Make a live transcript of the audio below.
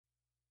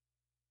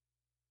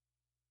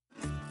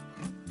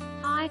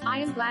I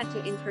am glad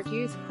to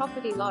introduce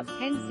property lot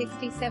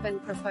 1067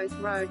 Proposed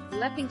Road,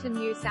 Leppington,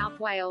 New South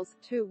Wales,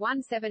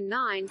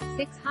 2179,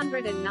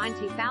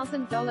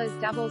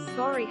 $690,000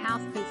 double-story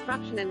house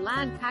construction and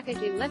land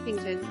package in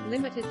Leppington,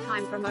 limited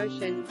time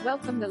promotion.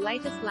 Welcome the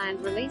latest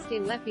land released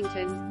in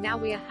Leppington. Now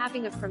we are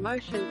having a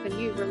promotion for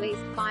new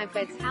released 5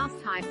 beds house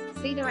types,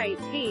 Cedar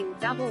 18,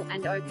 double,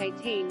 and Oak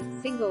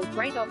 18, single.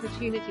 Great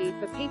opportunity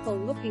for people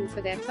looking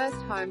for their first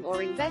home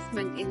or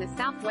investment in the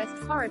Southwest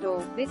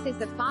Corridor. This is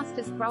the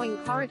fastest growing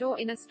corridor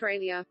in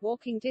Australia.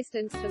 Walking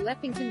distance to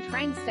Leppington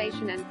train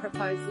station and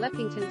proposed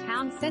Leppington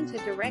Town Centre,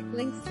 direct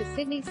links to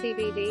Sydney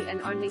CBD,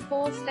 and only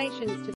 4 stations to